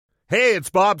Hey, it's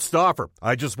Bob Stauffer.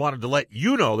 I just wanted to let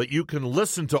you know that you can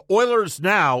listen to Oilers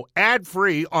Now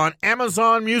ad-free on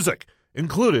Amazon Music,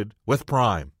 included with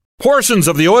Prime. Portions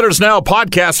of the Oilers Now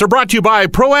podcast are brought to you by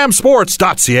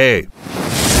ProAmSports.ca.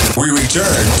 We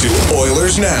return to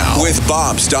Oilers Now with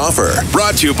Bob Stauffer.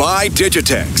 Brought to you by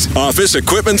Digitex. Office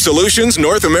Equipment Solutions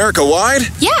North America wide?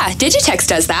 Yeah, Digitex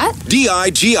does that. Digitex.ca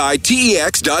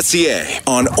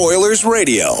on Oilers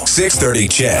Radio. 630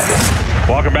 CHED.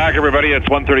 Welcome back, everybody. It's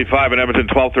 1:35 in Edmonton,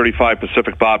 12:35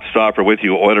 Pacific. Bob Stauffer with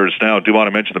you. Oilers Now. Do want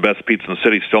to mention the best pizza in the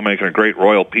city. Still making a great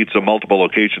Royal Pizza. Multiple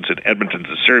locations in Edmonton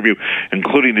to serve you,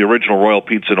 including the original Royal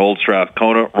Pizza in Old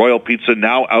Strathcona. Royal Pizza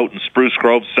now out in Spruce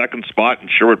Grove, second spot in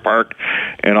Sherwood Park.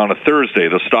 And on a Thursday,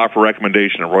 the Stauffer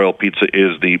recommendation at Royal Pizza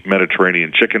is the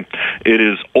Mediterranean chicken. It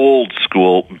is old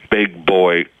school, big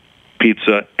boy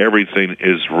pizza. Everything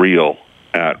is real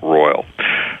at Royal.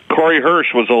 Corey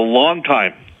Hirsch was a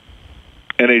long-time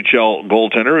NHL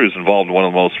goaltender who's involved in one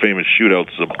of the most famous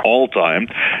shootouts of all time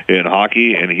in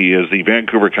hockey, and he is the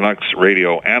Vancouver Canucks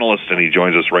radio analyst, and he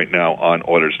joins us right now on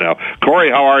Oilers Now.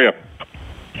 Corey, how are you?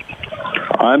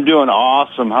 I'm doing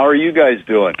awesome. How are you guys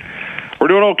doing? We're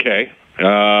doing okay.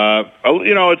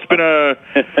 It's been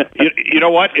you know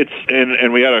what?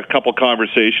 And we had a couple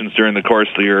conversations during the course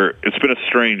of the year. It's been a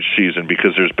strange season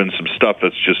because there's been some stuff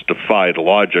that's just defied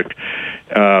logic.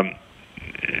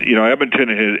 Edmonton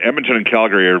and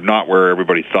Calgary are not where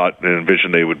everybody thought and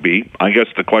envisioned they would be. I guess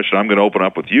the question I'm going to open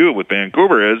up with you with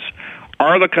Vancouver is,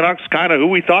 are the Canucks kind of who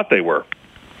we thought they were?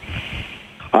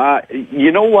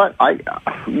 You know what?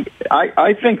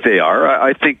 I think they are.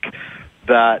 I think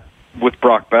that with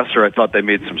Brock Besser, I thought they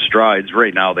made some strides.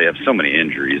 Right now, they have so many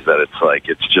injuries that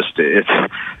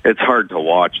it's hard to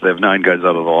watch. They have 9 guys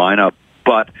out of the lineup,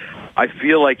 but I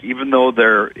feel like even though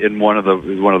they're in one of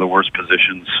the worst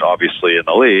positions, obviously in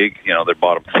the league, they're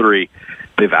bottom 3,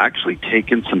 they've actually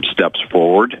taken some steps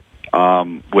forward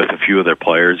with a few of their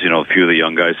players. A few of the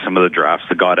young guys, some of the drafts.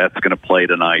 The Gaudette's going to play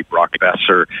tonight. Brock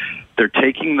Besser. They're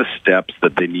taking the steps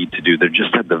that they need to do. They're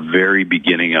just at the very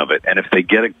beginning of it, and if they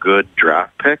get a good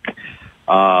draft pick,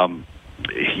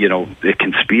 it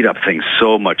can speed up things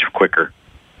so much quicker.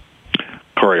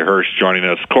 Corey Hirsch joining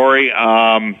us. Corey,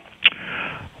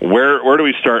 where do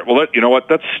we start? Well,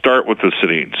 let's start with the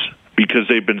Sedins, because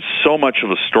they've been so much of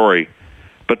the story,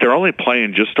 but they're only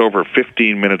playing just over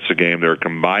 15 minutes a game. They're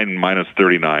combined minus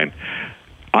 39.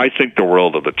 I think the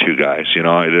world of the two guys.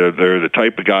 They're the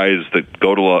type of guys that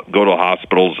go to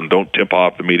hospitals and don't tip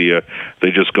off the media.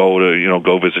 They just go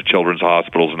visit children's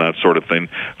hospitals and that sort of thing.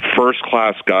 First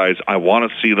class guys. I want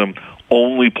to see them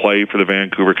only play for the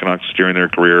Vancouver Canucks during their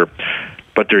career,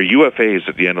 but they're UFAs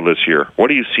at the end of this year. What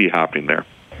do you see happening there?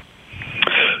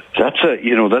 That's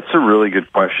a really good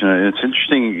question, and it's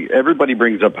interesting. Everybody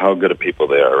brings up how good of people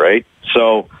they are, right?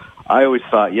 So I always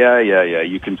thought,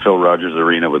 you can fill Rogers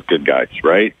Arena with good guys,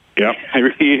 right? Yeah,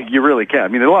 you really can. I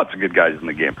mean, there are lots of good guys in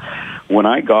the game. When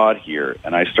I got here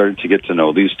and I started to get to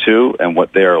know these two and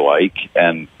what they are like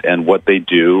and what they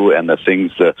do and the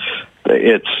things that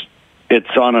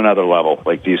it's on another level.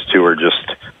 Like, these two are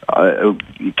just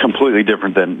completely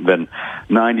different than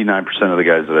 99% of the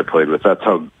guys that I played with. That's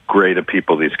how great of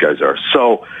people these guys are.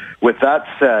 So with that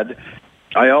said,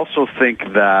 I also think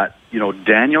that,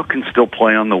 Daniel can still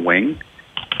play on the wing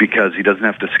because he doesn't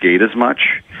have to skate as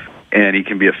much and he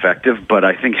can be effective. But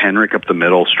I think Henrik up the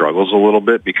middle struggles a little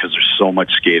bit because there's so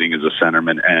much skating as a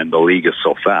centerman and the league is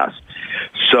so fast.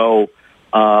 So,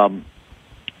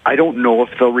 I don't know if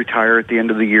they'll retire at the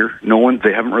end of the year.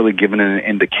 They haven't really given an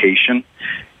indication.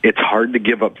 It's hard to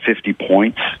give up 50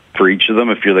 points for each of them.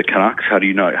 If you're the Canucks, how do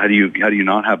you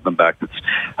not have them back?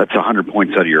 That's 100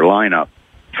 points out of your lineup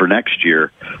for next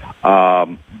year.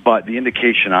 But the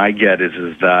indication I get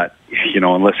is that,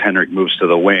 unless Henrik moves to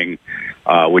the wing,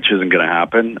 which isn't going to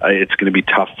happen, it's going to be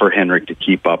tough for Henrik to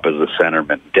keep up as a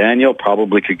centerman. Daniel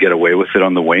probably could get away with it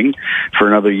on the wing for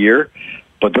another year.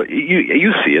 But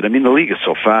you see it. I mean, the league is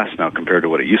so fast now compared to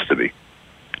what it used to be.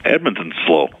 Edmonton's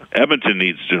slow. Edmonton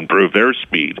needs to improve their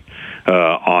speed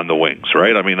on the wings,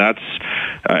 right? I mean, that's,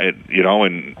 and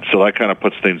so that kind of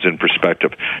puts things in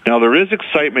perspective. Now, there is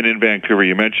excitement in Vancouver.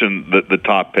 You mentioned the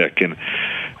top pick, and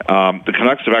the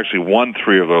Canucks have actually won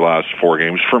 3 of their last 4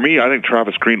 games. For me, I think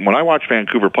Travis Green, when I watch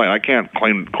Vancouver play, I can't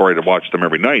claim, Corey, to watch them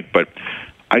every night, but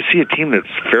I see a team that's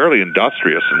fairly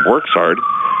industrious and works hard.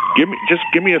 Give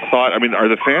me a thought. I mean, are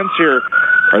the fans here,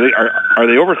 are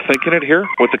they overthinking it here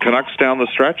with the Canucks down the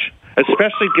stretch,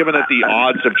 especially given that the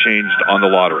odds have changed on the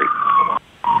lottery?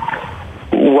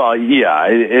 Well, yeah,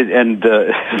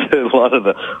 a lot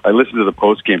of I listened to the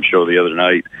post-game show the other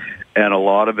night, and a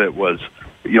lot of it was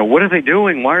what are they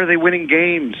doing? Why are they winning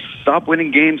games? Stop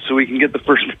winning games so we can get the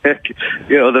first pick.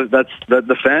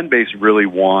 The fan base really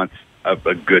wants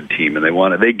a good team, and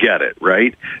they get it,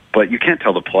 right? But you can't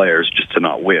tell the players just to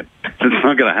not win. It's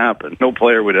not going to happen. No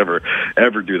player would ever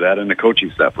do that, and the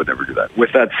coaching staff would never do that.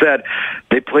 With that said,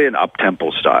 they play an up-tempo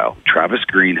style. Travis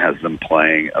Green has them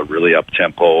playing a really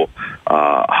up-tempo,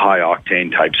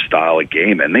 high-octane type style of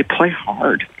game, and they play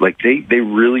hard. Like, they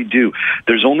really do.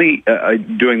 There's only,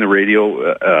 doing the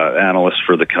radio analyst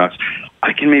for the Canucks,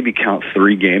 I can maybe count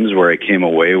 3 games where I came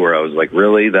away where I was like,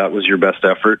 really? That was your best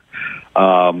effort?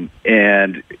 And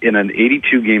in an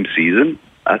 82-game season,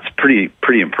 that's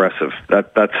pretty impressive.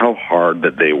 That's how hard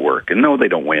that they work. And no, they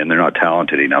don't win. They're not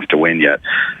talented enough to win yet.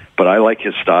 But I like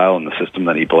his style and the system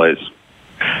that he plays.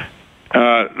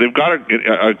 They've got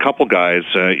a couple guys.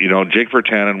 Jake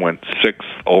Virtanen went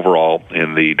 6th overall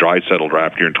in the Draisaitl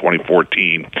draft here in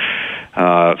 2014.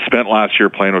 Spent last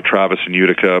year playing with Travis in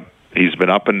Utica. He's been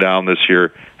up and down this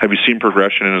year. Have you seen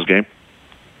progression in his game?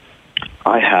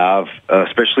 I have,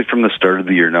 especially from the start of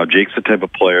the year. Now, Jake's the type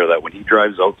of player that when he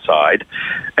drives outside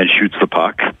and shoots the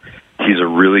puck, he's a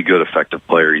really good, effective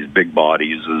player. He's big body,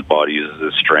 uses his body, uses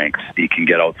his strength. He can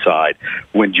get outside.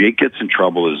 When Jake gets in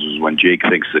trouble is when Jake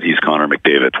thinks that he's Connor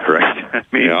McDavid, right?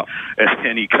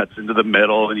 And he cuts into the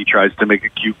middle and he tries to make a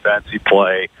cute, fancy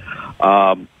play.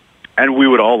 And we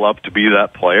would all love to be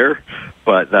that player,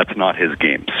 but that's not his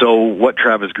game. So what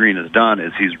Travis Green has done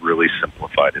is he's really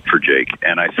simplified it for Jake.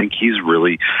 And I think he's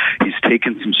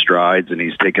taken some strides and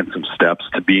he's taken some steps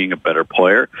to being a better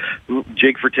player.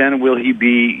 Jake Virtanen, will he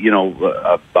be,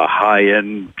 a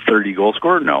high-end 30-goal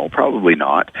scorer? No, probably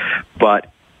not.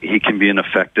 But he can be an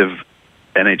effective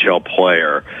NHL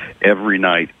player every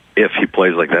night if he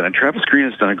plays like that. And Travis Green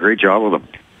has done a great job with him.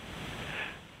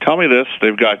 Tell me this.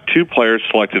 They've got 2 players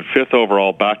selected 5th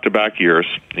overall back-to-back years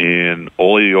in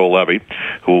Olli Juolevi,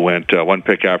 who went 1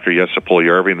 pick after Jesse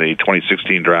Puljujärvi in the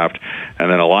 2016 draft, and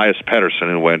then Elias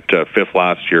Pettersson, who went 5th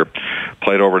last year,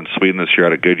 played over in Sweden this year,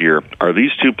 had a good year. Are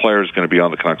these 2 players going to be on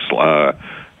the Canucks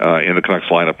in the Canucks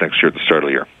lineup next year at the start of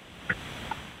the year?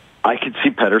 I could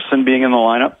see Pettersson being in the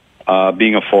lineup,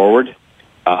 being a forward.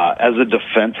 As a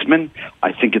defenseman,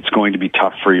 I think it's going to be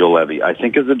tough for Juolevi. I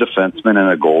think as a defenseman and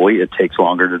a goalie, it takes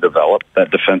longer to develop. That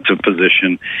defensive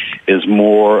position is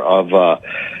more of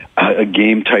a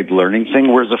game-type learning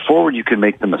thing, whereas a forward, you can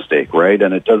make the mistake, right?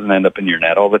 And it doesn't end up in your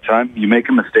net all the time. You make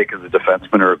a mistake as a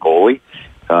defenseman or a goalie,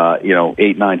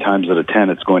 8, 9 times out of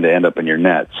 10, it's going to end up in your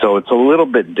net. So it's a little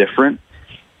bit different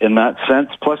in that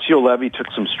sense. Plus, Juolevi took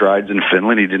some strides in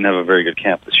Finland. He didn't have a very good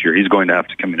camp this year. He's going to have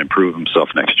to come in and prove himself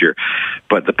next year.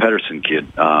 But the Pettersson kid,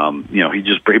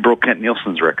 he broke Kent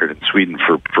Nielsen's record in Sweden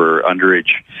for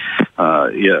underage,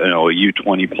 a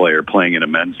U20 player playing in a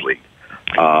men's league.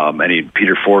 And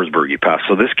Peter Forsberg he passed.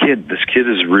 So this kid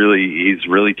is he's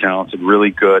really talented,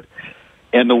 really good.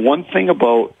 And the one thing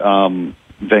about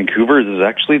Vancouver is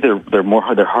actually they're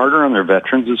harder on their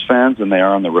veterans as fans than they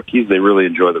are on the rookies. They really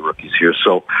enjoy the rookies here.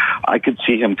 So I could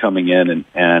see him coming in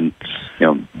and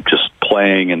just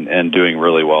playing and doing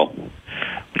really well.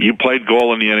 You played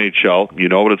goal in the NHL. You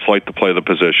know what it's like to play the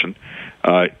position.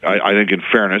 I think in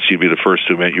fairness, you'd be the first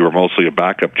to admit you were mostly a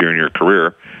backup during your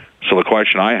career. So the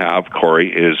question I have,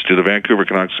 Corey, is do the Vancouver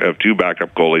Canucks have 2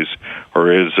 backup goalies,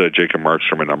 or is Jacob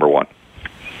Markstrom a number 1?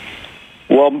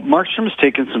 Well, Markstrom's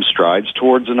taken some strides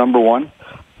towards a number 1.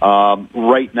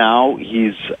 Right now,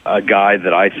 he's a guy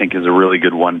that I think is a really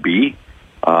good 1B.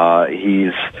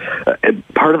 He's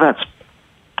part of that's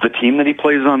the team that he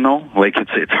plays on, though. Like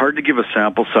it's hard to give a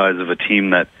sample size of a team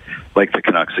that, like the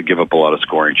Canucks, that give up a lot of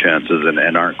scoring chances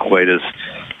and aren't quite as,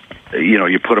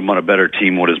 you put him on a better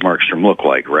team. What does Markstrom look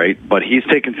like, right? But he's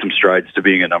taken some strides to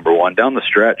being a number 1 down the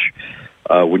stretch.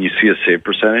 When you see a save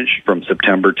percentage from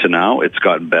September to now, it's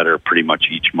gotten better pretty much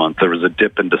each month. There was a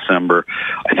dip in December.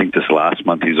 I think this last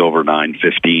month he's over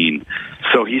 .915.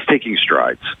 So he's taking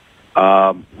strides.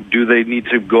 Do they need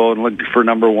to go and look for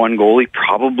number 1 goalie?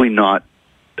 Probably not.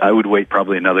 I would wait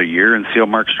probably another year and see how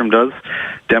Markstrom does.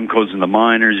 Demko's in the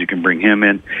minors. You can bring him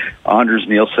in. Anders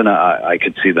Nielsen, I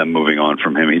could see them moving on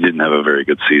from him. He didn't have a very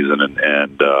good season,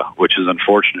 and which is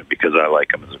unfortunate because I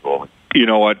like him as a goalie. You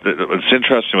know what? It's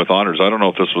interesting with Anders. I don't know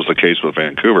if this was the case with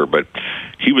Vancouver, but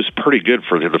he was pretty good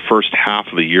for the first half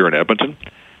of the year in Edmonton,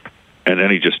 and then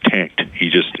he just tanked.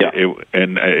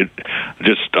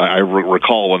 I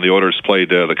recall when the Oilers played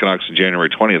the Canucks on January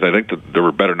 20th. I think that there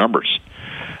were better numbers.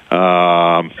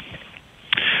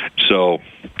 So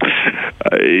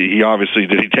he obviously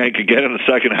did he tank again in the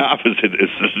second half? Did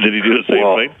he do the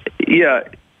same thing? Yeah,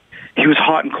 he was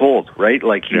hot and cold, right?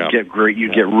 Like you'd get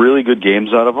really good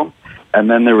games out of him, And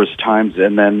then there was times,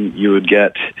 and then you would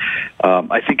get,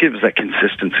 I think it was that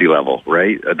consistency level,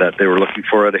 right, that they were looking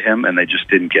for out of him, and they just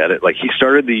didn't get it. Like, he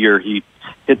started the year, he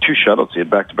hit 2 shutouts. He had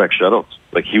back-to-back shutouts.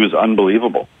 Like, he was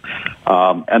unbelievable.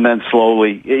 And then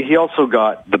slowly, he also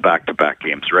got the back-to-back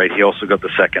games, right? He also got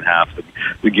the second half,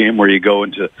 the game where you go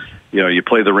into, you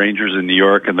play the Rangers in New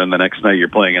York, and then the next night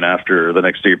the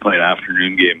next day you're playing an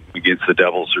afternoon game against the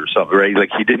Devils or something, right?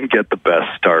 Like, he didn't get the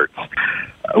best starts,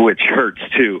 which hurts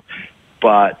too.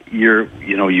 But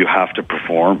you have to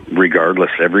perform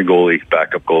regardless. Every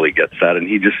backup goalie gets that, and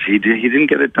he didn't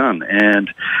get it done.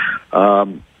 And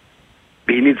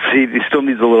he still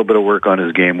needs a little bit of work on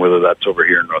his game, whether that's over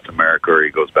here in North America or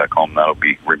he goes back home. That'll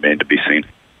remain to be seen.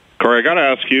 Corey, I got to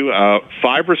ask you,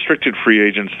 5 restricted free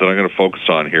agents that I'm going to focus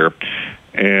on here,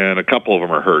 and a couple of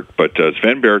them are hurt. But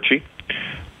Sven Baertschi,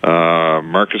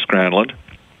 Marcus Granlund,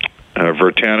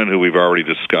 Virtanen, who we've already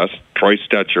discussed, Troy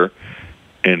Stecher,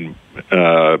 and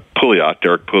Derek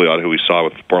Pouliot, who we saw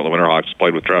with the Portland Winterhawks,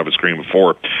 played with Travis Green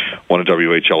before, won a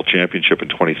WHL championship in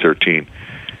 2013.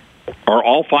 Are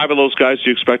all 5 of those guys,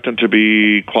 do you expect them to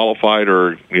be qualified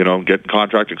or, get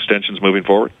contract extensions moving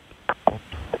forward?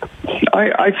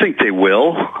 I think they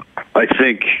will. I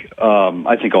think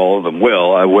all of them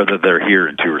will. Whether they're here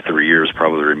in 2 or 3 years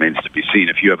probably remains to be seen.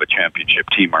 If you have a championship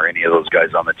team, are any of those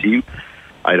guys on the team?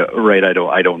 I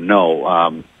don't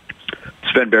know.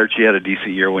 Sven Baertschi had a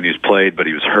decent year when he was played, but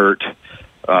he was hurt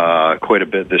quite a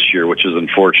bit this year, which is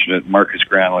unfortunate. Marcus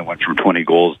Granlund went from 20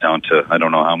 goals down to, I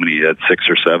don't know how many, he had 6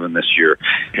 or 7 this year,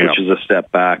 which is a step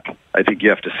back. I think you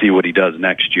have to see what he does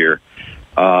next year.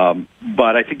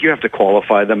 But I think you have to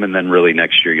qualify them, and then really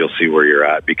next year you'll see where you're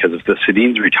at. Because if the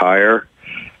Sedins retire,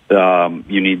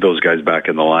 you need those guys back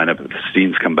in the lineup. If the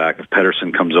Sedins come back, if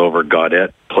Pettersson comes over,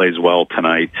 Gaudette plays well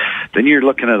tonight, then you're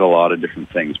looking at a lot of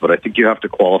different things. But I think you have to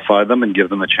qualify them and give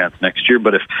them a chance next year.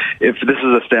 But if this is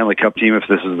a Stanley Cup team, if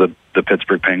this is the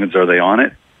Pittsburgh Penguins, are they on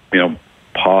it?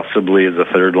 Possibly as a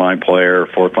 3rd-line player,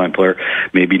 4th-line player,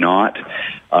 maybe not.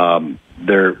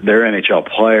 They're NHL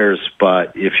players,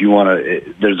 but if you want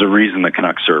to, there's a reason the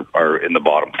Canucks are in the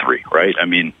bottom 3, right? I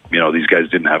mean, these guys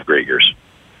didn't have great years.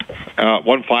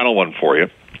 One final one for you,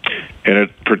 and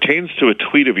it pertains to a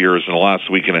tweet of yours in the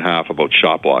last week and a half about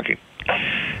shot blocking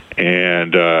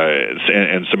and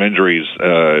some injuries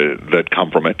that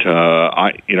come from it.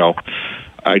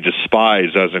 I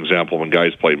despise, as an example, when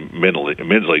guys play men's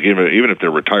league, even if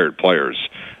they're retired players.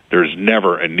 There's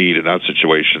never a need in that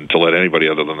situation to let anybody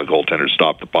other than the goaltender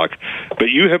stop the puck. But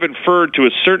you have inferred to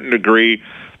a certain degree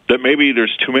that maybe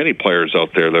there's too many players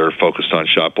out there that are focused on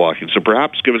shot blocking. So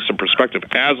perhaps give us some perspective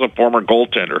as a former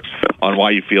goaltender on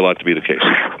why you feel that to be the case.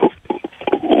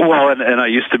 Well, and I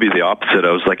used to be the opposite.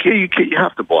 I was like, hey, you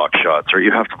have to block shots, or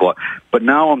you have to block. But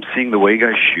now I'm seeing the way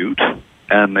guys shoot,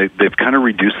 and they've kind of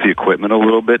reduced the equipment a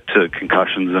little bit to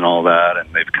concussions and all that,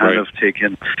 and they've kind of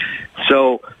taken...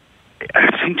 So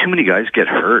I've seen too many guys get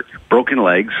hurt, broken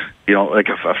legs, like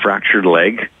a fractured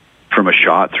leg from a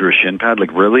shot through a shin pad.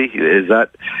 Like, really? Was that?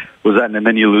 And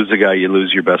then you lose a guy, you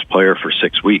lose your best player for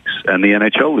 6 weeks, and the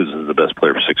NHL loses the best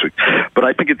player for 6 weeks. But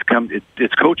I think it's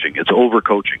coaching. It's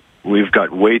over-coaching. We've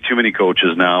got way too many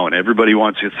coaches now, and everybody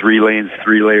wants 3 lanes,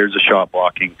 3 layers of shot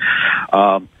blocking.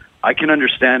 I can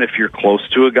understand if you're close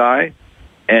to a guy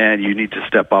and you need to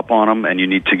step up on him and you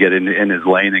need to get in his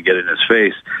lane and get in his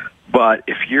face. But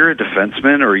if you're a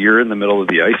defenseman or you're in the middle of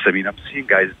the ice, I mean, I'm seeing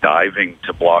guys diving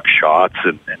to block shots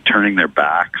and turning their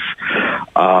backs.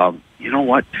 You know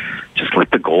what? Just let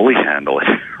the goalie handle it,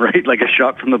 right? Like a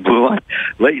shot from the blue line.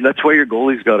 That's why your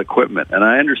goalie's got equipment. And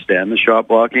I understand the shot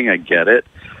blocking. I get it.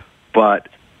 But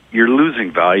you're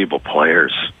losing valuable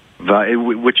players,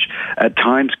 which at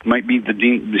times might make the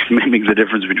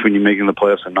difference between you making the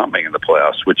playoffs and not making the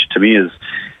playoffs, which to me is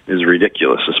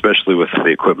ridiculous, especially with the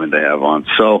equipment they have on.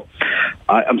 So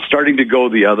I'm starting to go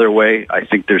the other way. I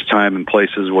think there's time and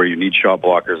places where you need shot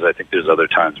blockers. I think there's other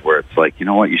times where it's like, you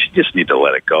know what, you should just need to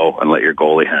let it go and let your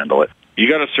goalie handle it. You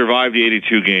got to survive the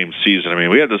 82-game season. I mean,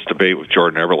 we had this debate with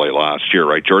Jordan Eberle last year,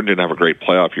 right? Jordan didn't have a great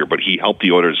playoff year, but he helped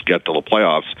the Oilers get to the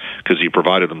playoffs because he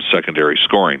provided them secondary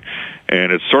scoring.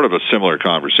 And it's sort of a similar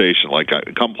conversation. Like,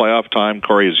 come playoff time,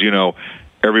 Corey, as you know,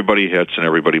 everybody hits and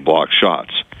everybody blocks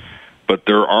shots. But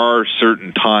there are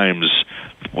certain times,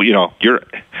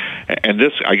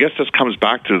 I guess this comes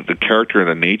back to the character and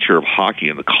the nature of hockey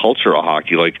and the culture of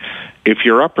hockey. Like, if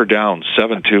you're up or down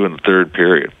 7-2 in the third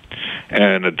period,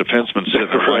 and a defenseman sitting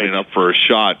there lining up for a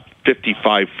shot,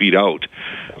 55 feet out,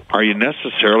 are you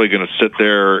necessarily going to sit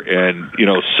there and,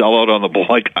 sell out on the ball?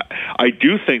 Like, I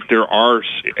do think there are,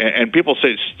 and people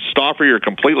say, Stauffer, you're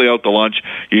completely out to lunch.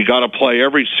 You got to play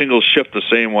every single shift the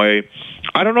same way.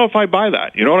 I don't know if I buy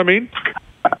that. You know what I mean?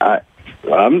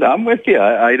 I'm with you.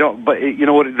 I don't, but you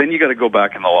know what? Then you got to go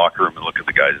back in the locker room and look at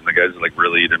the guys, and the guys like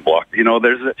really didn't block.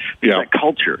 There's that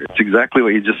culture. It's exactly what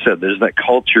you just said. There's that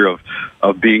culture of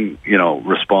being,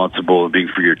 responsible and being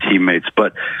for your teammates.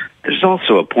 But there's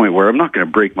also a point where I'm not going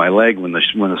to break my leg when the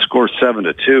score's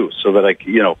 7-2, so that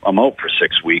I'm out for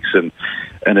 6 weeks, and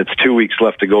it's 2 weeks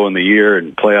left to go in the year,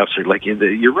 and playoffs are like,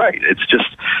 you're right. It's just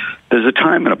there's a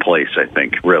time and a place, I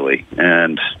think, really,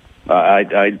 and.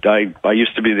 I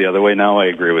used to be the other way. Now I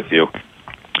agree with you.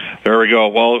 There we go.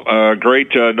 Well,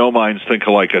 great. No minds think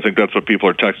alike. I think that's what people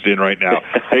are texting in right now.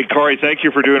 Hey, Corey, thank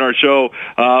you for doing our show.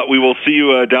 We will see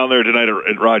you down there tonight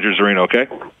at Rogers Arena, okay?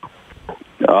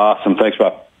 Awesome. Thanks,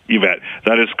 Bob. You bet.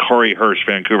 That is Corey Hirsch,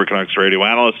 Vancouver Canucks radio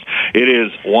analyst. It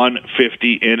is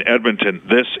 1:50 in Edmonton.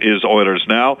 This is Oilers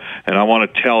Now, and I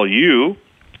want to tell you,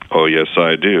 oh, yes,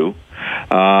 I do,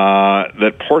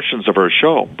 that portions of our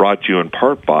show brought to you in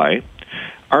part by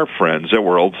our friends at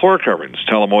World Floor Coverings.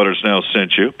 Tell them Oilers Now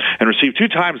sent you, and receive 2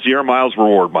 times the Air Miles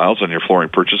reward miles on your flooring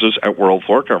purchases at World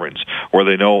Floor Coverings, where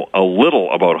they know a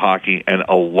little about hockey and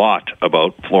a lot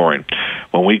about flooring.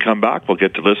 When we come back, we'll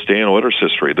get to this day in Oilers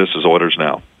history. This is Oilers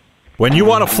Now. When you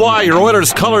want to fly your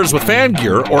Oilers colors with fan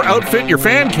gear or outfit your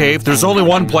fan cave, there's only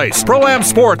one place,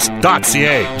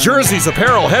 ProAmSports.ca. Jerseys,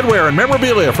 apparel, headwear, and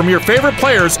memorabilia from your favorite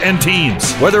players and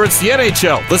teams. Whether it's the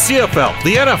NHL, the CFL,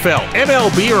 the NFL,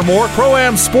 MLB, or more,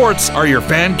 Pro-Am Sports are your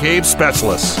fan cave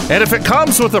specialists. And if it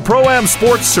comes with a Pro-Am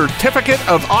Sports Certificate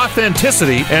of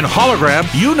Authenticity and hologram,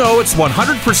 you know it's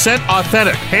 100%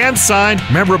 authentic, hand-signed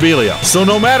memorabilia. So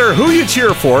no matter who you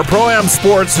cheer for, Pro-Am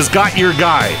Sports has got your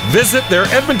guy. Visit their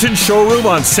Edmonton showroom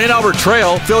on St. Albert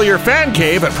Trail. Fill your fan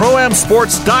cave at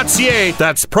ProAmSports.ca.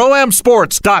 That's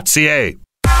ProAmSports.ca.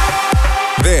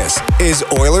 This is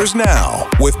Oilers Now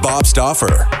with Bob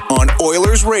Stauffer on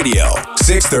Oilers Radio,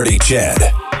 630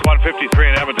 CHED. 1:53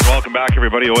 in Edmonton. Welcome back,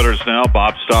 everybody. Oilers Now.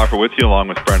 Bob Stauffer with you, along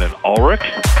with Brendan Ulrich.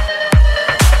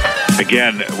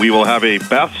 Again, we will have a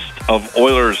best of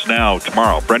Oilers Now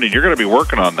tomorrow. Brendan, you're going to be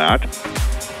working on that.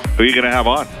 Who are you going to have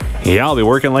on? Yeah, I'll be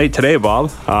working late today,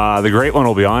 Bob. The great one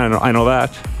will be on. I know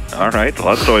that. All right.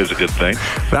 Well, that's always a good thing.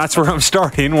 That's where I'm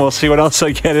starting. We'll see what else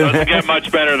I get in there. Doesn't get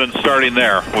much better than starting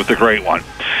there with the great one.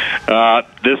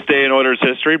 This day in Oilers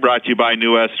history brought to you by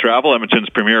New West Travel, Edmonton's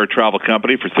premier travel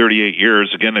company for 38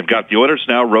 years. Again, they've got the Oilers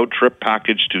Now road trip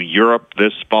package to Europe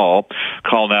this fall.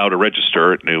 Call now to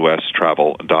register at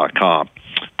newwesttravel.com.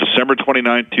 December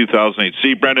 29th, 2008.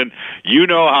 See, Brendan, you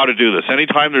know how to do this.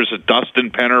 Anytime there's a Dustin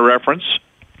Penner reference,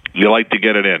 you like to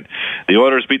get it in. The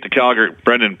Oilers beat the Calgary.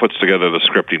 Brendan puts together the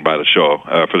scripting by the show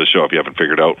for the show if you haven't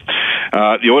figured out.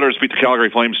 The Oilers beat the Calgary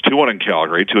Flames 2-1 in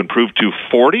Calgary to improve to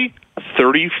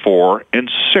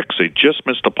 40-34-6. They just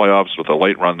missed the playoffs with a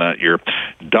late run that year.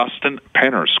 Dustin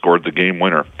Penner scored the game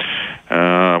winner.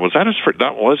 That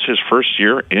was his first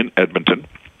year in Edmonton.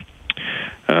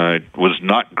 Was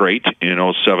not great in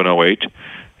 07-08,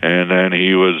 and then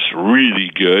he was really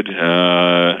good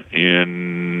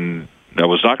That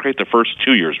was not great the first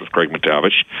 2 years with Craig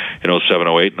McTavish in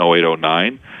 07-08 and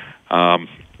 08-09.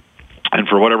 And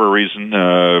for whatever reason,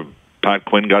 Pat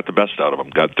Quinn got the best out of him,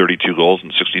 got 32 goals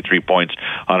and 63 points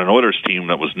on an Oilers team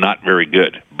that was not very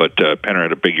good. But Penner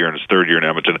had a big year in his third year in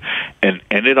Edmonton and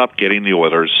ended up getting the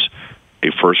Oilers a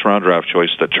first-round draft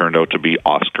choice that turned out to be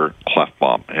Oscar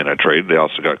Klefbom in a trade. They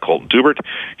also got Colton Dubert.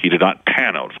 He did not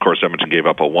pan out. Of course, Edmonton gave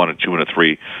up a 1, a 2, and a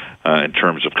 3 in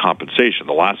terms of compensation.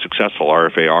 The last successful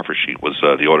RFA offer sheet was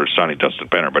the Oilers signing Dustin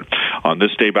Penner. But on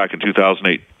this day back in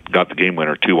 2008, got the game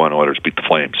winner, 2-1 Oilers beat the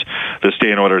Flames. This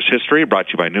day in Oilers history brought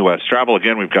to you by New West Travel.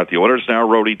 Again, we've got the Oilers Now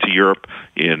roadie to Europe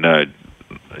in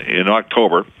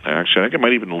October. Actually, I think it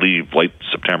might even leave late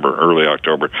September, early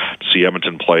October, to see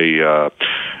Edmonton play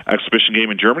exhibition game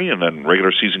in Germany and then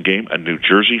regular season game, a New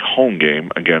Jersey home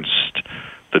game against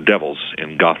the Devils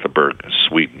in Gothenburg,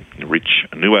 Sweden. You reach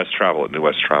New West Travel at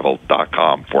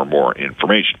newwesttravel.com for more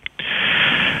information.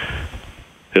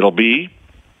 It'll be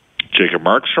Jacob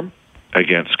Markstrom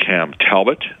against Cam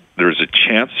Talbot. There's a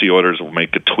chance the Oilers will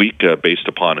make a tweak based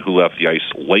upon who left the ice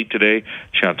late today.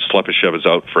 Chance Slepyshev is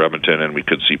out for Edmonton, and we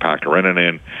could see Pakarinen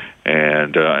in.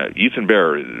 And Ethan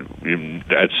Bear,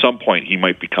 at some point, he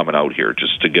might be coming out here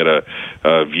just to get a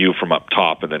view from up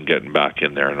top and then getting back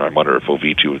in there. And I wonder if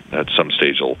Ovitu at some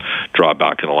stage will draw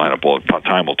back in the lineup. Well,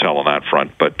 time will tell on that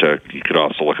front, but you could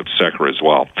also look at Sekera as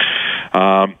well.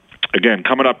 Again,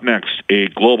 coming up next, a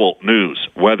global news,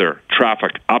 weather,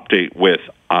 traffic update with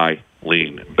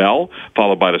Eileen Bell,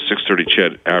 followed by the 6:30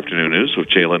 CHED Afternoon News with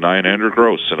Jaylen Nye and Andrew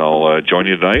Gross. And I'll join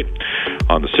you tonight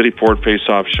on the City Ford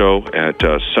Face-Off Show at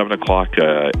 7 o'clock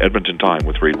Edmonton time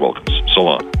with Reed Wilkins. So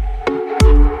long.